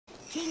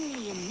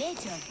kingly in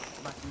nature,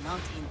 but not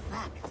in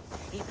fact.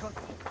 He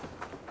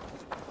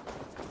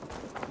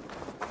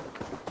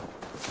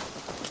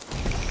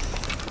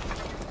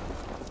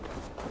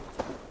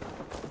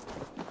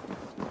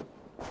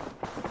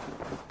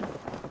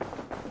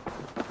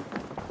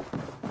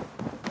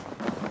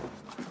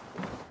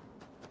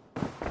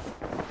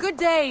Good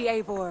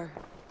day, Eivor.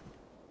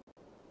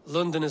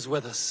 London is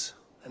with us,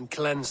 and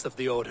cleansed of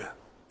the Order.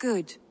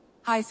 Good.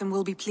 Hytham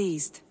will be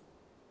pleased.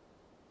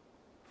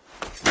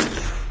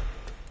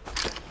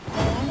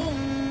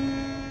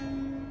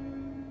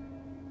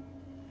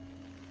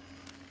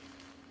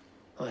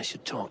 I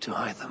should talk to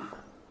Hytham.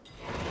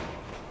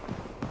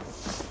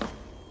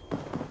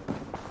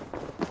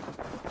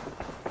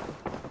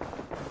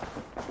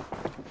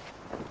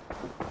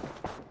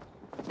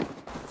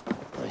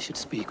 I should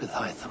speak with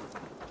Hytham.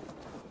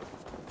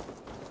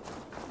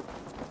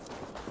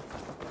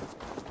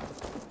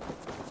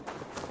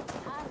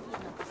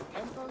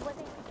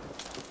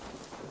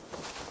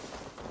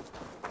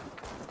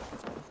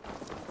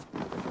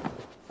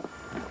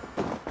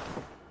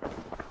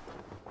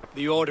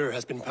 The Order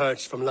has been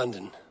purged from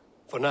London.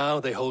 For now,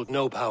 they hold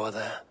no power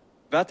there.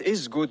 That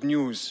is good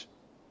news.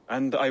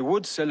 And I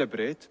would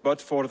celebrate,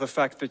 but for the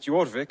fact that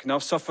Jorvik now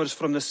suffers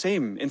from the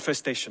same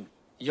infestation.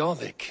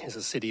 Jorvik is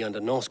a city under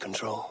Norse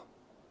control.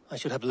 I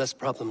should have less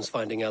problems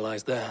finding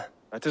allies there.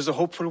 That is a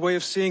hopeful way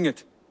of seeing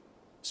it.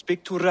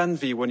 Speak to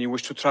Ranvi when you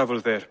wish to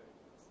travel there.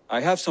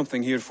 I have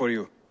something here for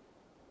you.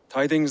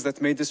 Tidings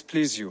that may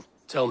displease you.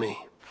 Tell me.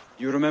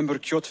 You remember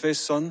Kjotve's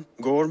son,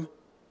 Gorm?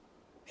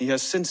 He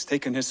has since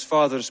taken his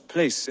father's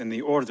place in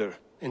the Order.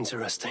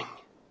 Interesting.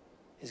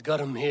 He's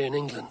got him here in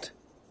England.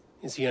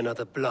 Is he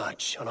another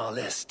blotch on our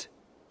list?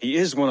 He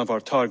is one of our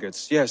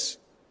targets, yes.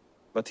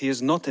 But he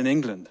is not in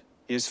England.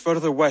 He is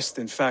further west,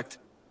 in fact.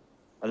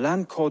 A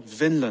land called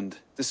Vinland,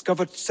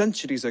 discovered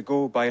centuries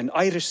ago by an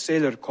Irish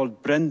sailor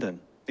called Brendan.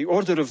 The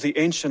Order of the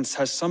Ancients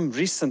has some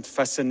recent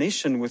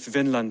fascination with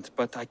Vinland,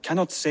 but I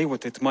cannot say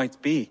what it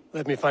might be.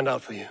 Let me find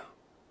out for you.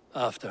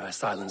 After I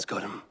silence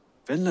Godham.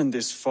 Vinland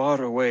is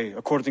far away,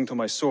 according to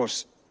my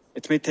source.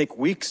 It may take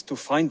weeks to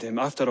find him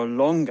after a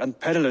long and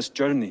perilous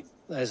journey.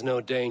 There's no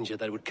danger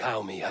that would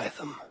cow me,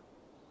 Hytham.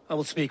 I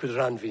will speak with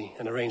Ranvi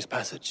and arrange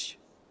passage.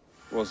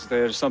 Was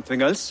there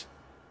something else?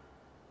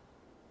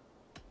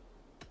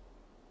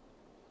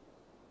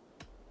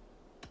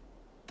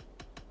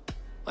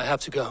 I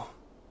have to go.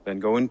 Then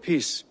go in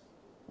peace.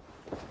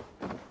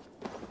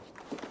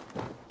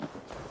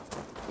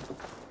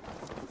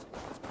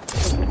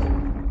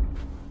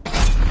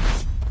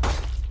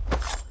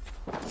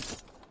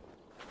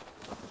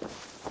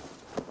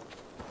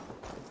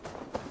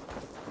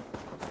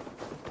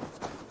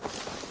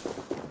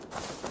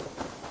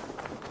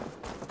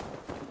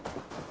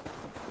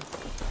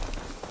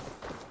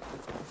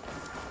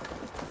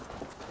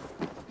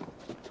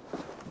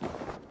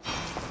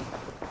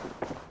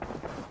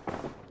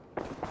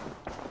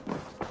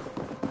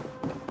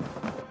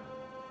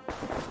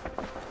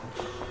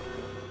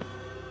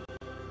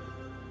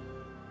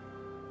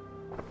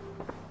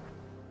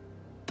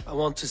 I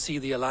want to see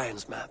the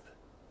Alliance map.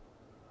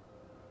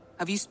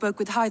 Have you spoke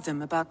with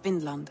Hytham about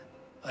Vinland?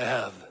 I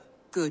have.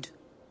 Good.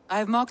 I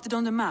have marked it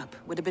on the map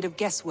with a bit of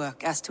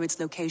guesswork as to its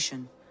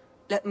location.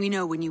 Let me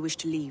know when you wish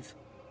to leave.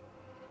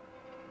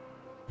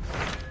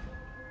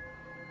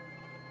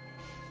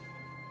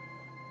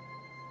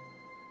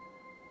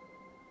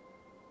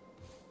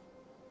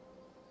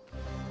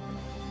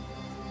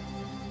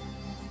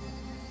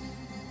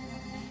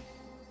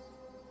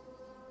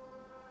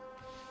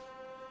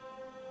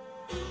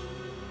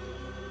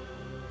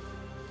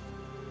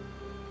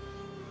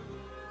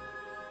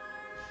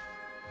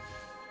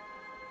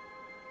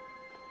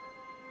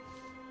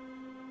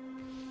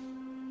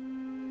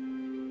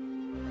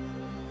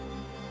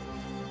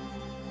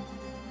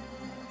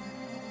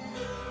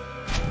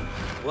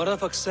 What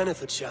of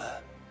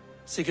Oxenfordshire?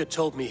 Sigurd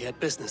told me he had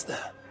business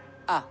there.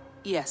 Ah,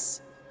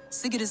 yes.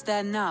 Sigurd is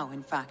there now,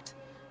 in fact.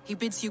 He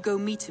bids you go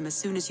meet him as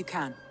soon as you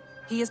can.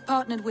 He has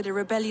partnered with a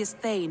rebellious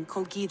thane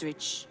called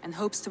Giedrich, and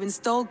hopes to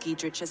install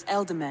Giedrich as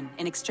Elderman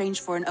in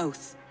exchange for an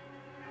oath.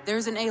 There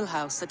is an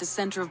alehouse at the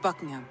center of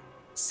Buckingham.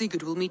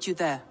 Sigurd will meet you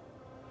there.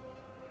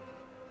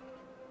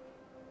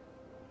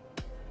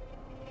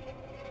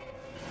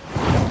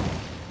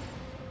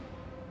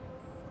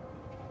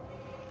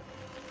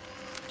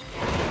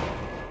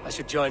 I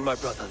should join my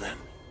brother then.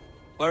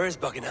 Where is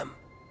Buckingham?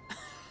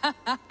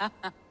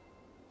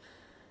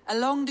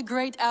 Along the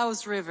great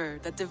Ouse River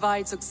that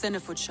divides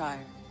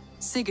Oxenfordshire.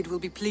 Sigurd will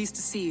be pleased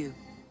to see you.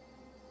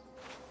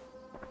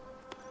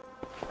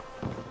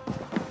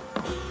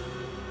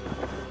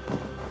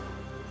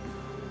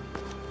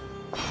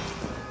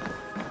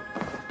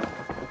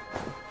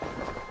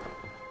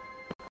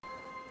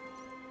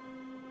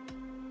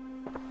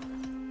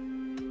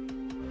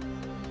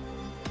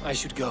 I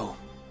should go.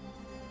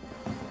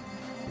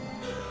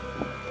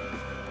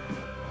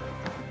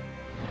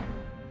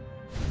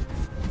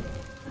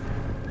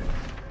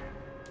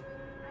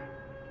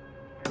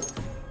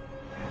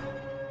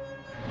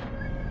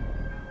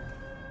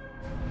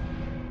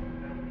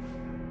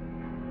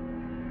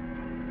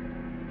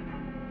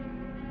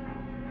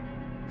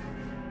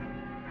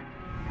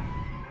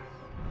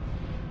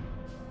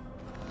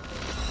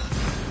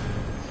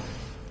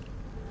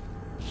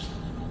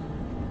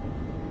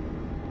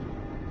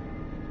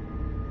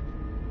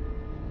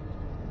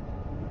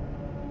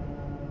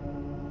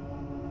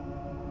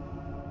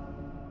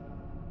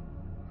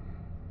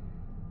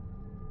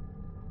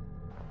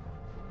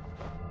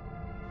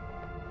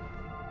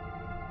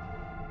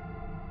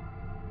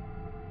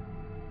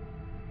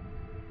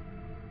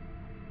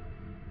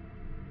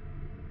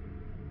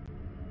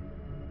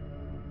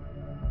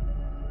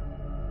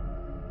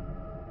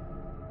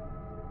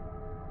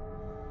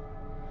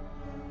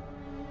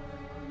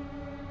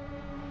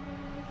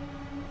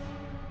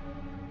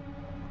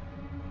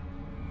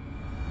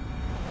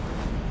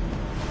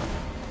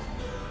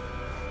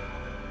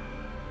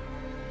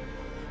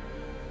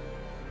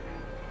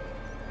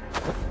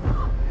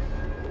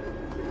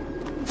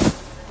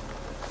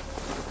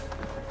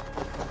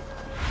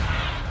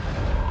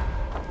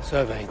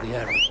 surveyed the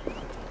area.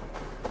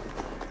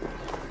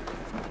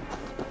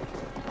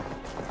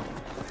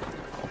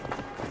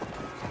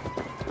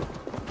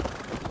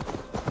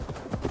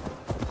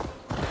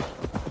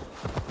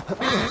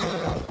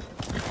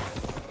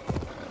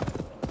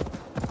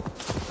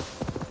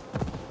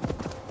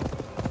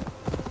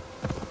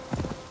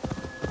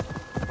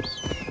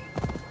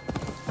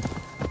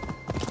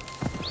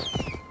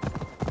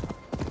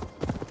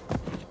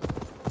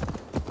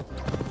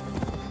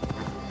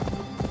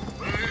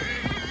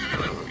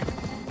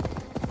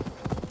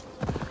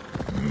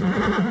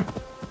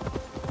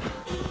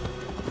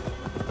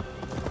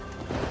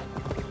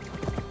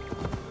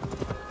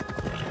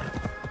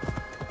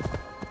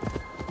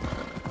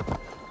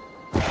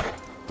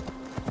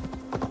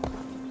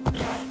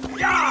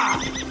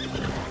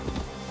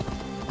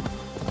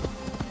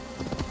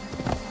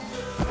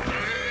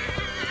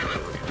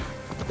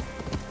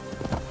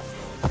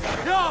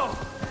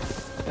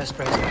 Best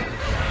praise I can.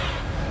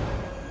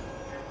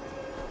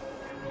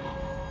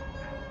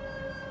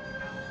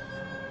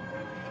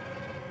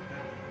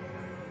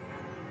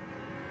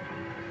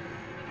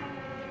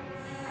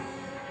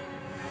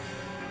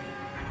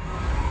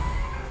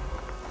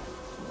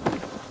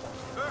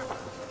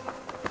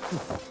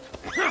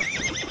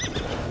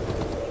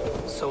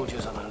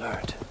 Soldiers on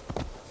alert.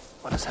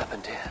 What has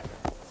happened here?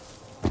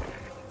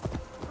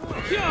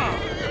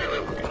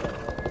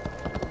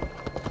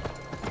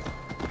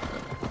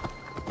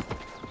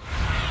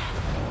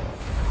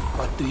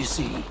 What do you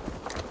see?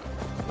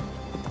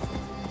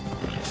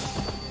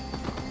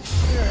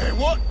 Hey,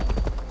 what?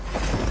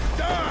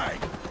 Die!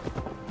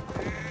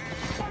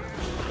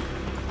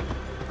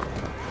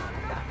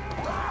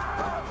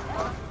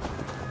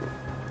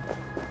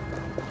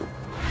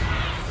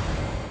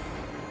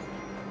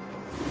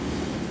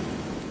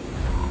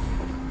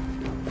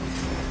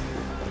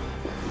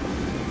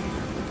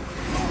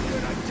 You're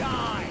gonna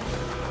die!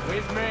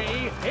 With me,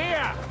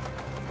 here!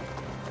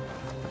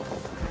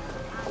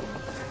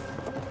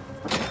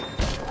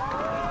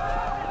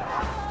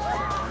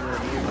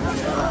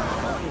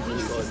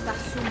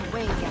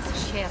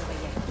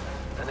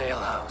 An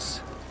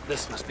alehouse.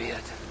 This must be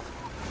it.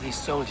 These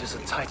soldiers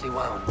are tightly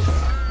wound.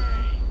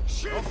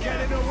 You're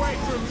getting away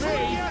from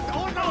me!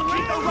 I'll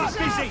keep the rat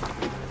busy!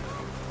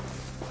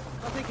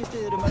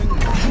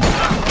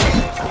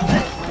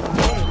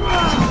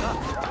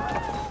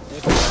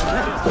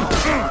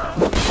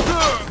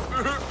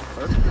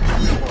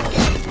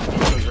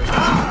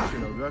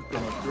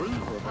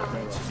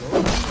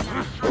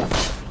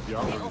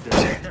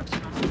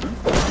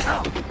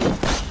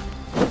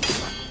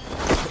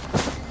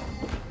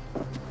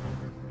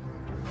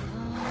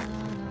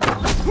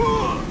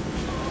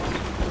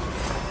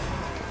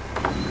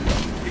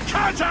 You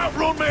can't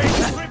outrun me!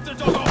 Rip the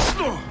dog off!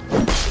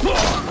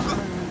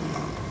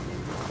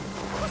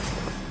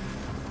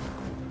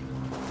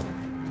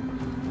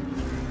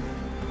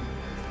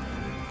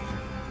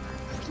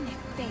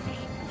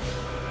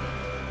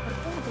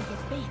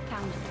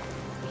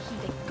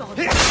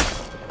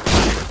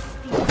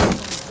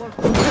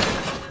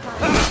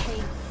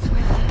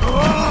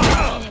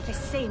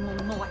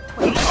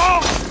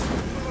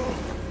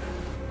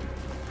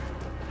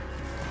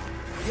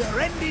 Your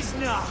end is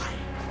nigh!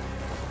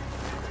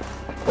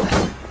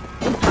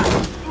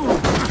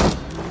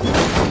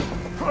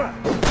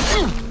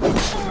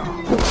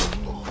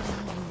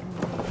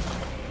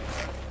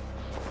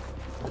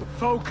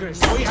 Focus!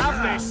 We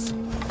have this!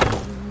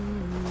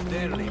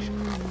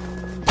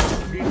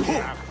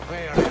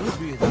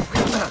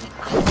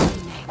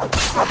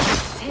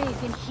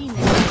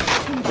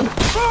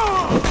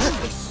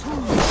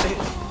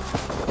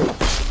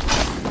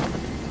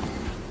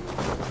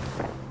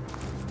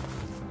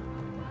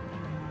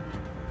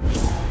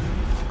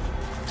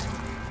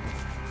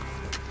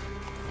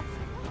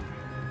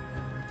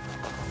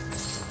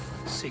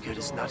 Sigurd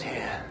is not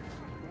here.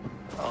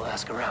 I'll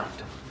ask around.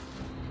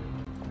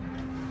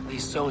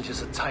 These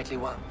soldiers are tightly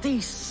wound.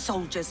 These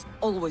soldiers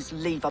always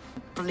leave a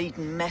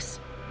bleeding mess.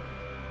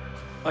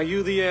 Are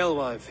you the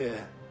alewife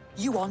here?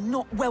 You are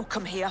not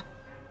welcome here.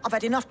 I've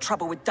had enough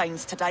trouble with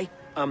Danes today.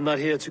 I'm not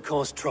here to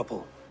cause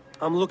trouble.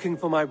 I'm looking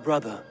for my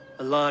brother,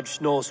 a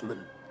large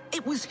Norseman.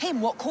 It was him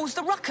what caused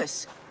the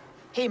ruckus.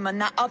 Him and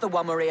that other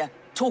one were here,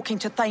 talking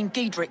to Thane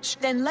Giedrich.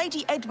 Then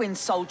Lady Edwin's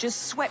soldiers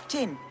swept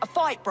in. A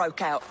fight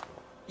broke out.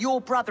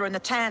 Your brother and the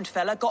tanned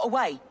fella got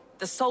away.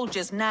 The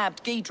soldiers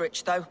nabbed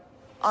Giedrich, though.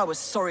 I was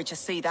sorry to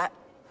see that.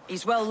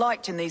 He's well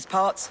liked in these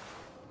parts.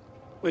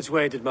 Which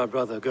way did my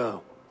brother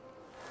go?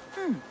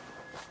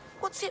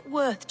 What's it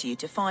worth to you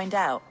to find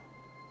out?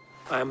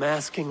 I'm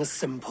asking a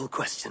simple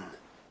question.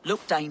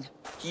 Look, Dane,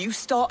 you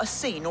start a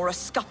scene or a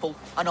scuffle,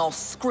 and I'll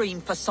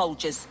scream for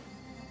soldiers.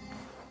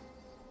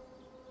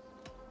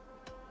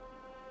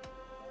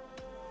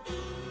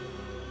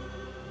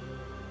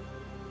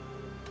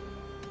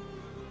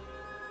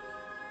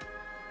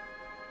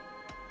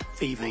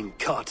 Thieving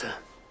Carter.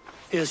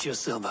 Here's your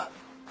silver.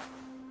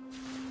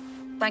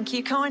 Thank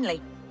you kindly.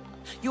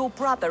 Your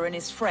brother and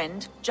his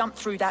friend jumped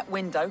through that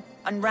window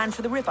and ran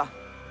for the river.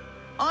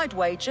 I'd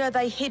wager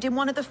they hid in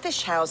one of the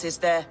fish houses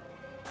there.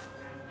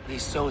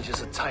 These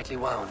soldiers are tightly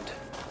wound.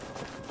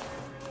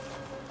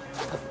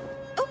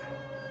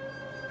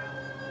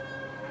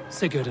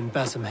 Sigurd and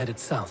Basim headed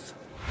south.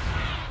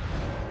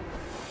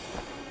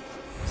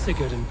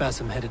 Sigurd and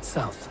Basim headed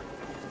south.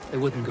 They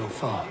wouldn't go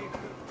far.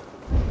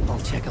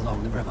 I'll check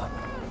along the river.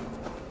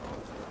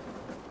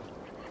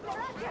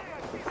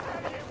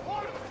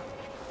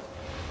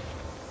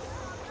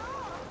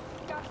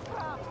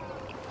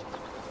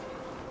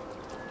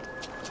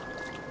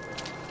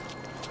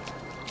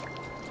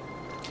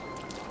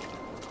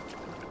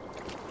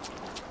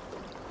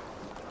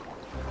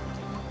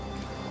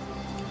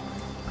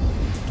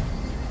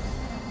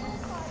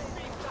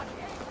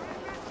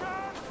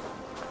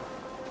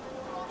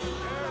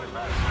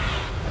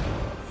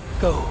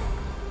 Go,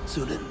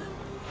 Zulin.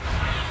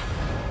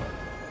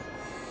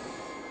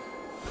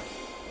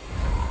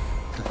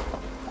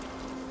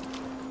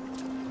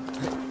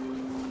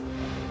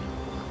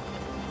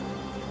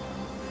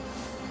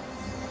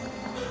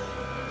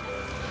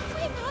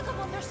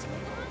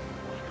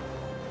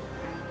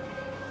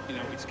 You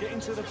know, it's getting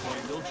to the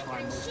point they'll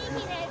try most of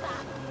it.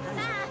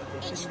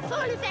 It's full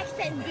of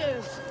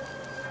extenders.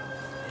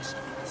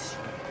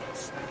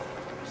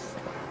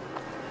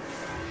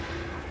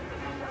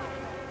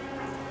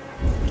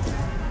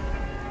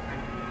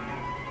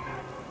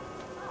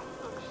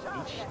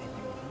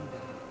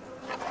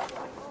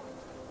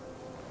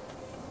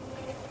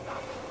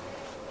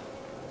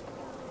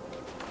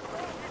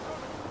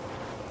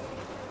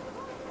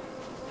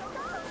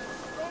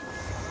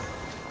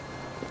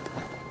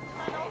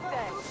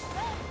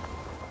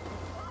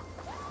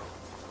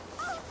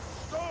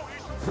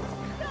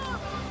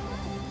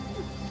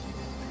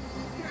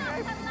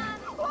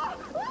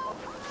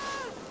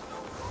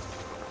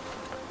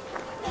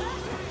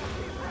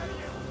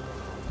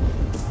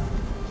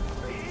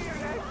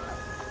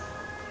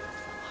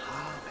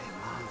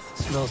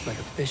 Smells like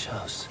a fish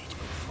house.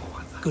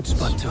 Good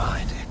spot to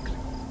hide.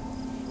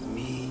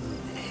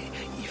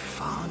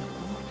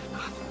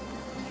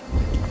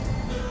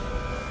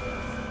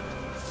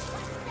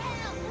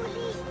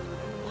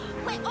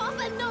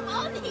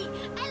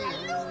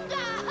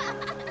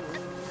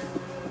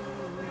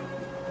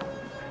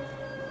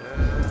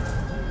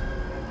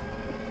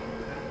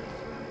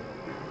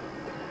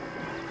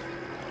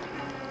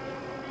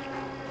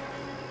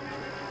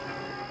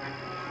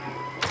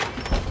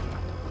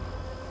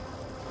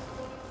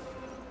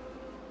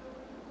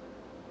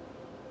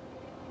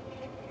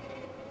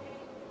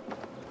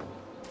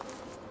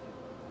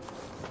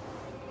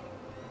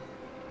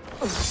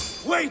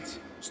 Wait!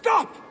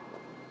 Stop!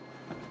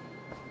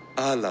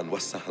 Ahlan wa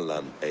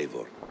sahlan,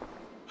 Eivor.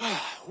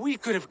 We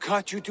could have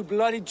cut you to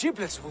bloody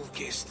giblets,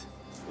 Wolf-Kissed.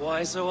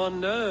 Why so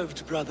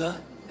unnerved,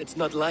 brother? It's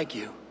not like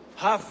you.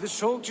 Half the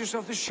soldiers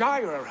of the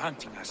Shire are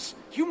hunting us.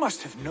 You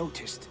must have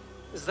noticed.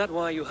 Is that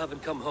why you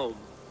haven't come home?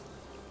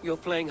 You're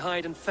playing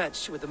hide and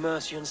fetch with the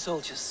Mercian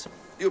soldiers.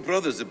 Your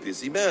brother's a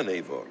busy man,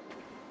 Eivor.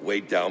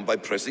 Weighed down by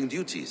pressing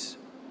duties.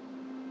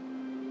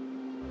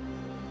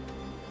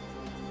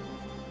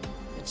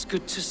 It's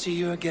good to see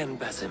you again,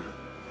 Basim.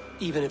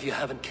 Even if you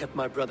haven't kept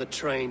my brother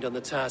trained on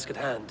the task at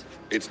hand.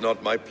 It's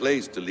not my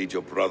place to lead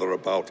your brother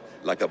about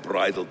like a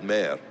bridled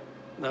mare.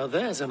 Now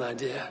there's an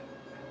idea.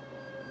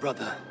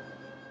 Brother,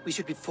 we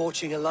should be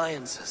forging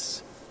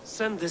alliances.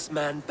 Send this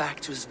man back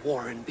to his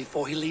warren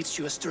before he leads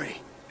you astray.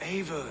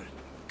 Eivor,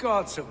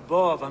 gods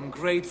above, I'm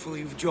grateful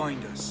you've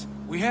joined us.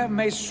 We have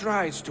made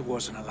strides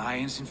towards an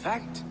alliance, in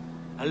fact.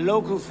 A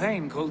local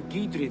thane called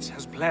Giedrich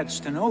has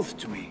pledged an oath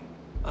to me.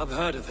 I've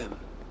heard of him.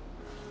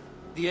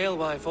 The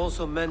alewife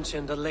also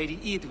mentioned a Lady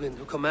Edwin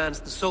who commands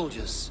the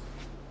soldiers.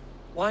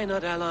 Why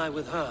not ally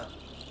with her?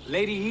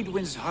 Lady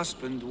Edwin's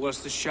husband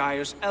was the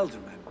Shire's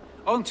elderman,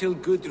 until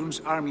Gudrun's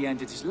army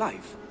ended his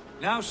life.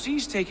 Now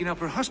she's taken up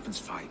her husband's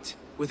fight,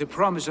 with a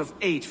promise of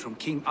aid from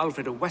King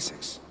Alfred of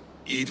Wessex.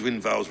 Edwin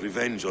vows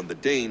revenge on the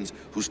Danes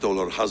who stole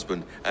her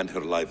husband and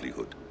her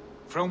livelihood.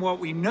 From what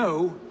we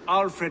know,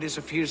 Alfred is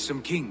a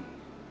fearsome king.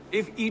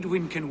 If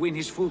Edwin can win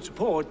his full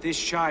support, this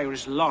Shire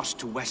is lost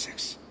to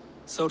Wessex.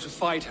 So to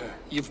fight her,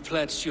 you've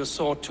pledged your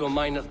sword to a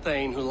minor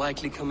thane who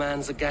likely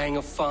commands a gang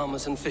of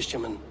farmers and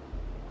fishermen.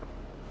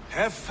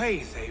 Have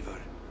faith, Eivor.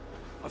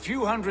 A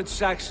few hundred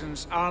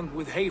Saxons armed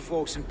with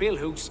hayforks and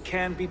billhooks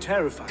can be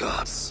terrifying.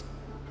 Gods.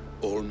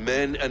 All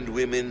men and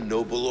women,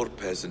 noble or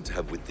peasant,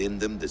 have within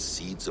them the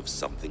seeds of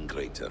something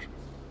greater.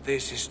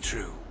 This is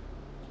true.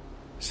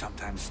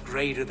 Sometimes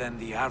greater than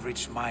the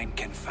average mind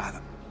can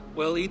fathom.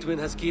 Well, Edwin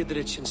has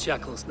Giedrich in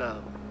shackles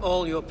now.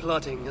 All your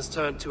plotting has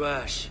turned to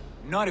ash.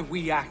 Not if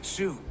we act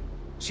soon.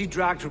 She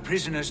dragged her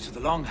prisoners to the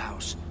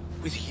Longhouse.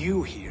 With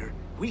you here,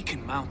 we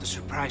can mount a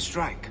surprise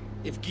strike.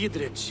 If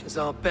Giedrich is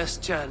our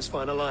best chance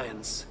for an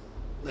alliance,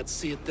 let's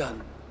see it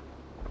done.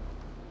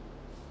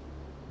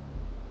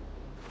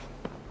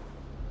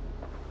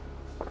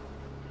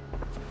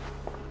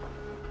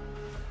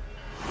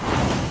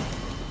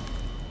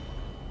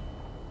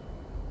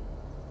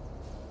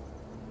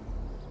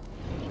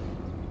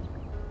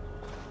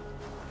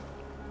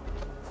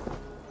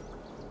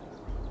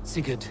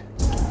 Sigurd,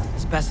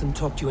 has Basim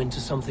talked you into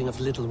something of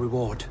little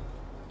reward?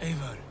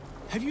 Eivor,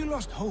 Have you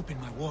lost hope in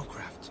my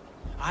warcraft?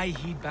 I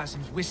heed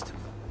Basim's wisdom,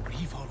 but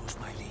he follows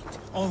my lead.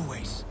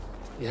 Always.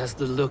 He has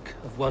the look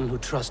of one who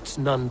trusts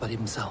none but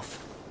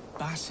himself.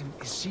 Basim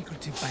is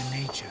secretive by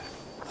nature,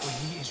 but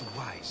he is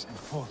wise and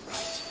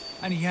forthright.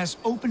 And he has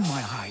opened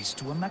my eyes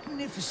to a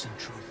magnificent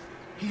truth.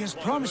 He has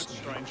promised me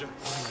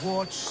a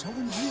reward so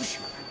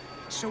unusual,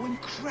 so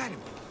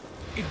incredible.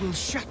 It will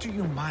shatter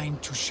your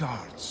mind to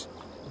shards.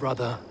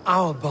 Brother,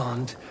 our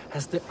bond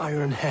has the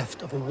iron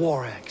heft of a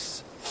war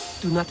axe.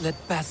 Do not let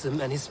Basim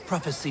and his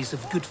prophecies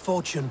of good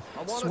fortune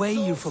sway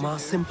you from our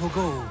simple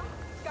goal.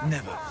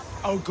 Never.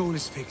 Our goal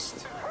is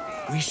fixed.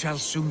 We shall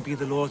soon be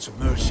the lords of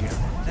Mercia,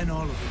 then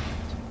all of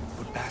England.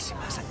 But Basim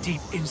has a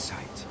deep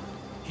insight.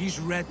 He's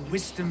read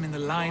wisdom in the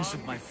lines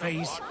of my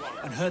face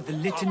and heard the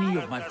litany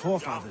of my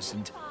forefathers,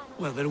 and,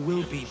 well, there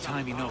will be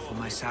time enough for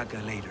my saga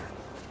later.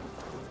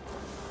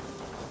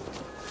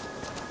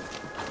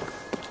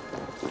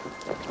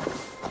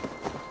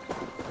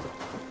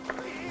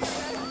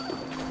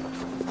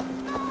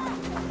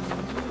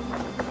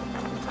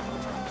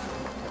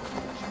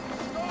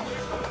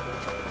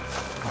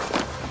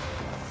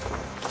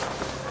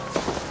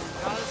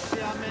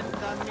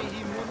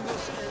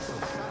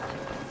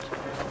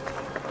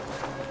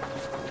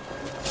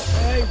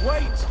 Hey,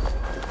 wait!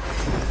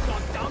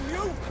 God damn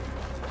you!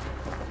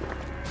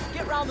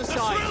 Get round the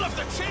side. Thrill of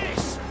the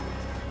chase!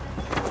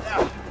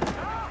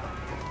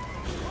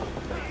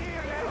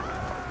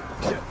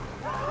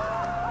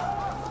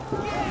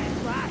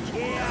 Get back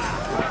here!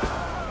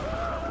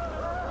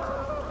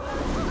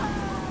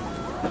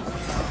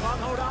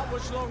 Can't hold out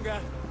much longer.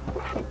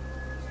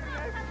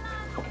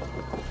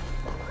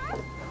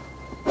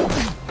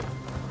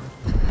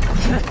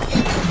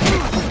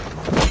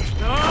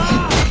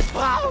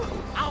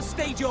 I'll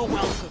stage your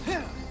welcome.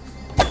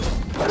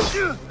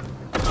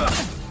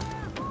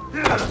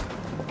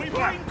 We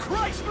bring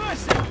Christ's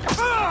mercy!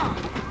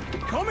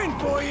 Coming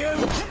for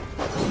you!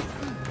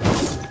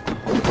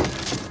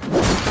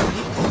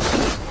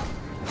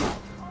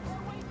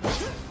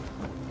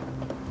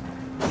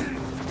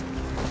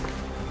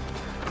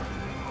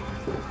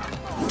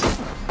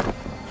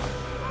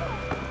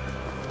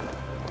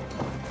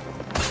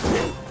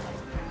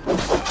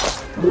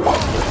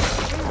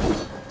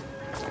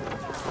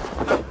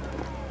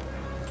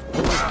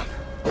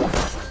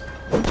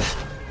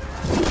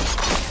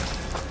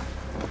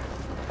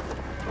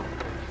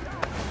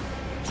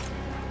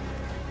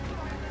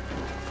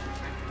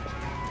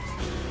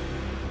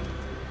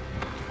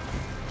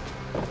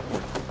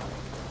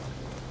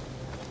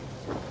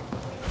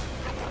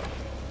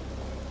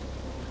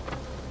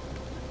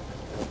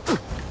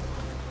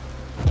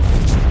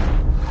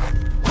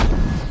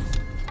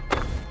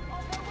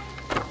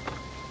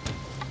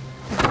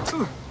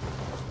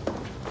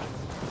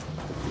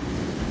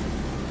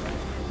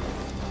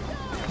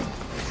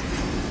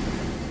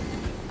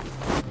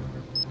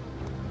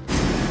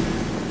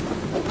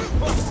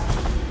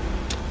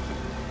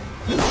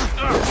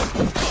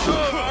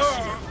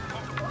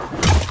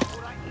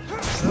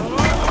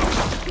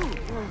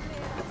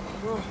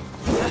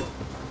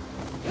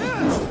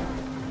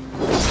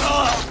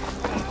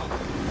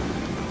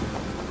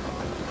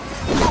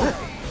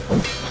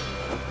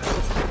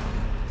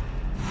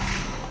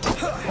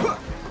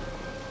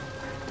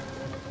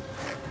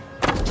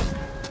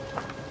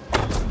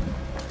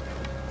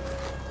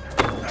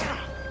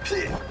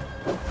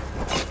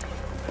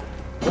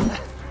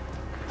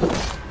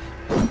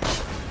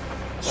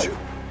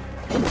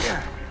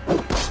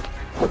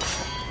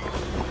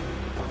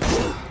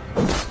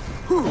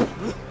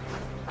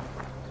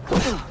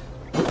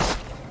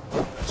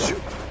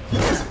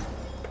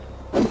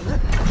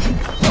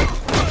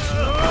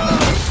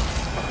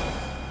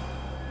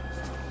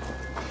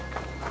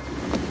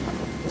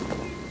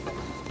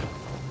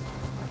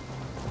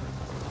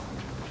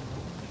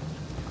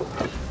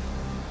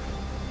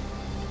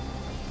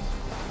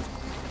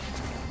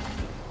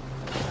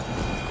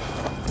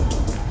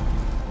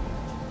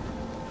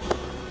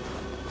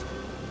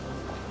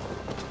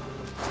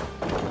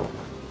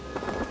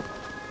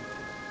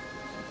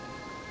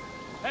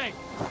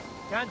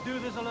 Can't do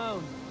this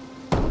alone.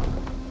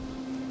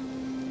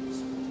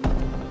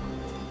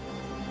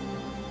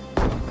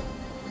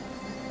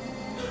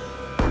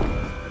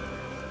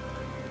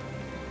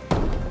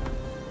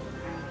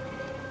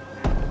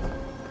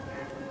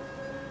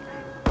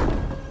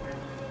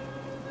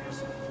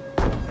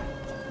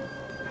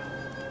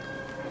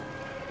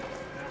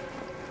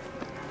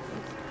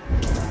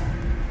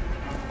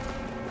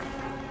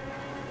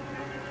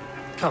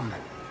 Come,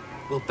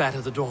 we'll batter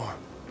the door.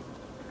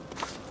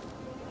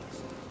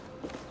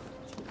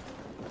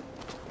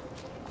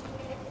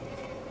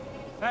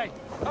 Hey,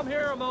 come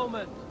here a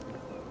moment.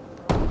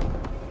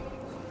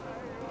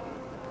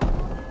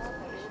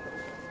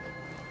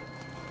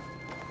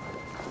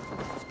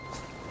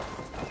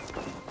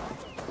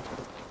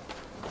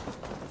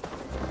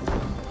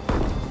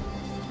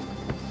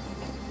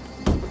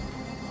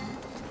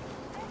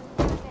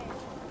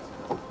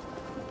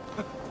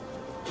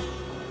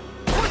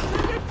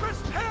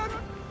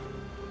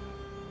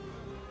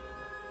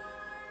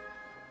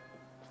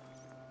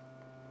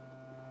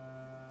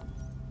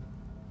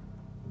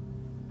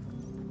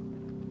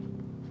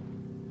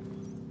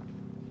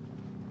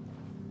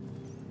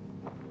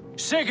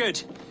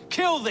 Sigurd,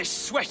 kill this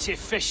sweaty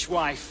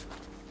fishwife.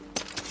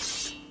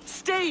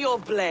 Stay your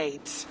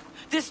blades.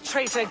 This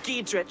traitor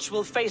Giedrich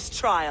will face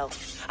trial,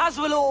 as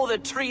will all the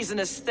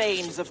treasonous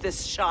thanes of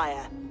this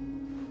shire.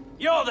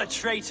 You're the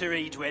traitor,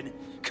 Edwin,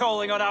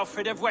 calling on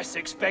Alfred of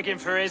Wessex begging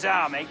for his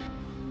army.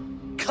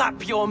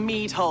 Clap your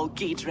mead hole,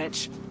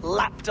 Giedrich,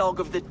 lapdog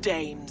of the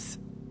Danes.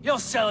 You'll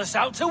sell us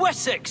out to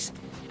Wessex,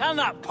 and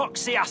that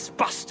poxy-ass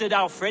bastard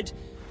Alfred.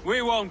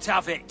 We won't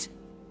have it.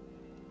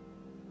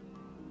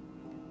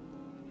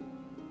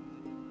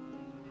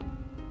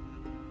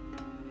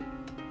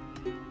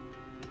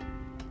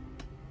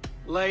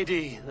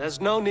 Lady, there's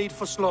no need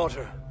for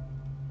slaughter.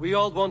 We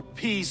all want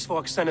peace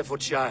for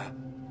Xenofordshire.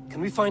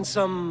 Can we find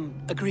some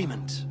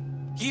agreement?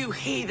 You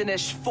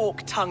heathenish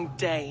fork-tongued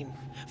Dane.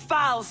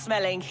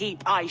 Foul-smelling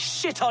heap, I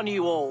shit on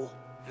you all.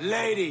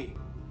 Lady,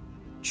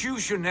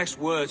 choose your next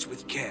words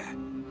with care.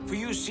 For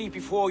you see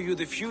before you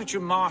the future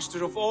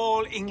master of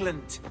all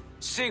England,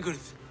 Sigurd,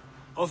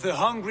 of the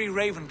hungry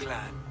Raven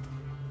clan.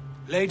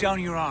 Lay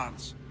down your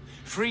arms.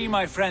 Free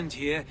my friend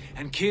here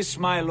and kiss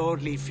my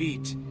lordly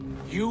feet.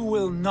 You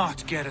will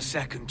not get a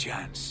second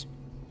chance.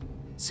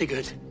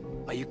 Sigurd,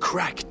 are you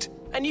cracked?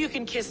 And you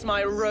can kiss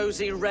my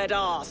rosy red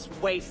arse,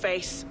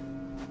 wayface.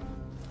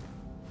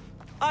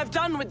 I've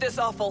done with this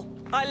offal.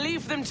 I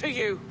leave them to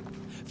you.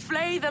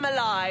 Flay them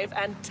alive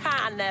and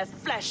tan their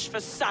flesh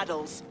for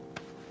saddles.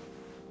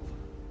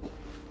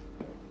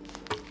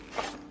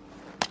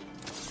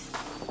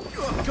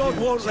 God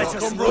won't let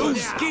us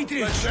lose.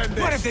 Giedrich,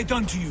 what have they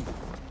done to you?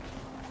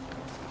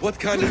 What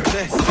kind of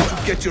mess did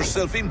you get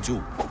yourself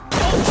into?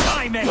 Don't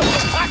try me!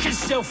 I can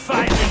still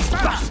fight these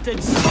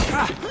bastards!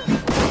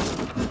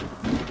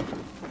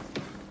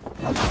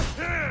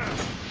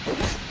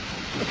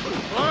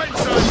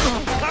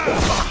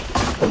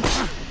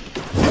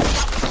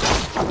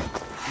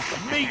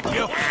 Meet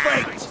your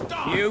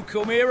fate! You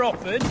come here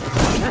often?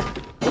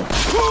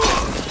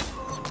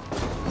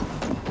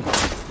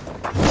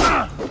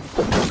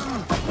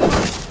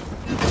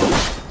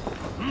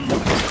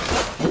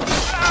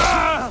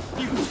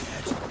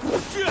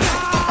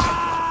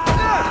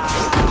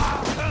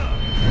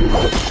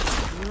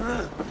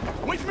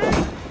 With me!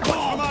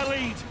 Follow my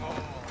lead!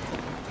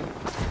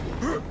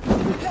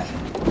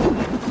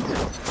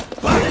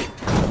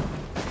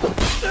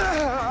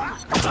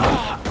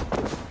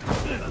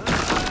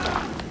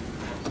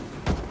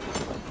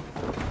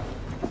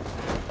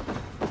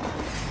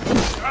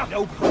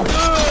 No.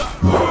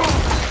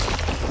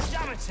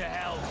 Damn it to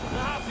hell!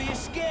 Have we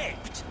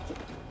escaped?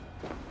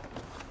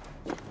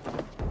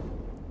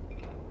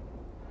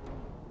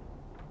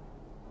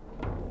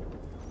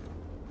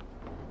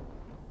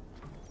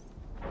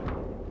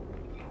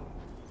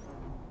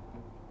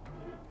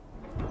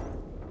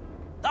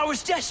 I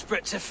was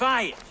desperate to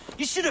fight.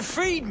 You should have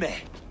freed me.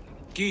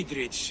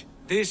 Giedrich,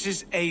 this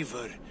is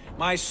Eivor,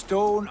 my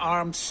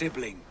stone-armed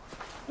sibling.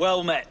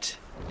 Well met.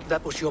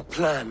 That was your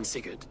plan,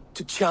 Sigurd.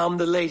 To charm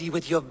the lady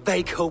with your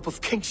vague hope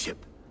of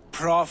kingship.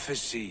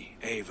 Prophecy,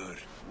 Eivor,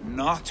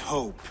 not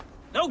hope.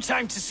 No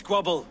time to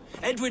squabble.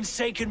 Edwin's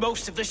taken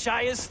most of the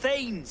Shire's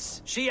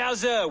thanes. She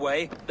has her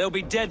way. They'll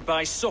be dead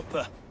by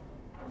supper.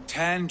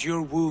 Tend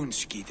your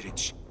wounds,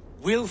 Giedrich.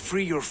 We'll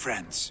free your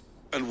friends.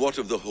 And what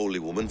of the holy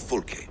woman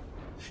Fulke?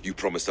 You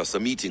promised us a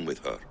meeting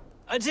with her.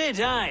 I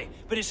did, aye.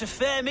 But it's a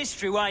fair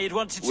mystery why you'd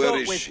want to talk Where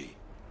with... is she?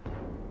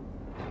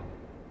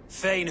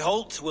 Thane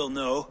Holt will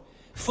know.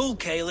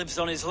 Fulke lives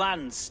on his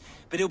lands,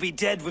 but he'll be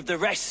dead with the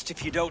rest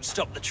if you don't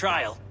stop the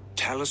trial.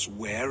 Tell us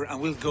where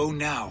and we'll go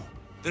now.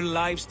 Their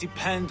lives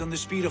depend on the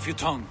speed of your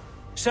tongue.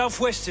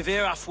 Southwest of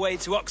here, halfway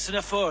to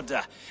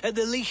Oxenaforda, at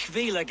the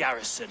Lichvila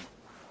garrison.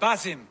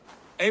 Basim,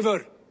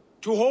 Eivor,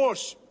 to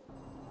horse!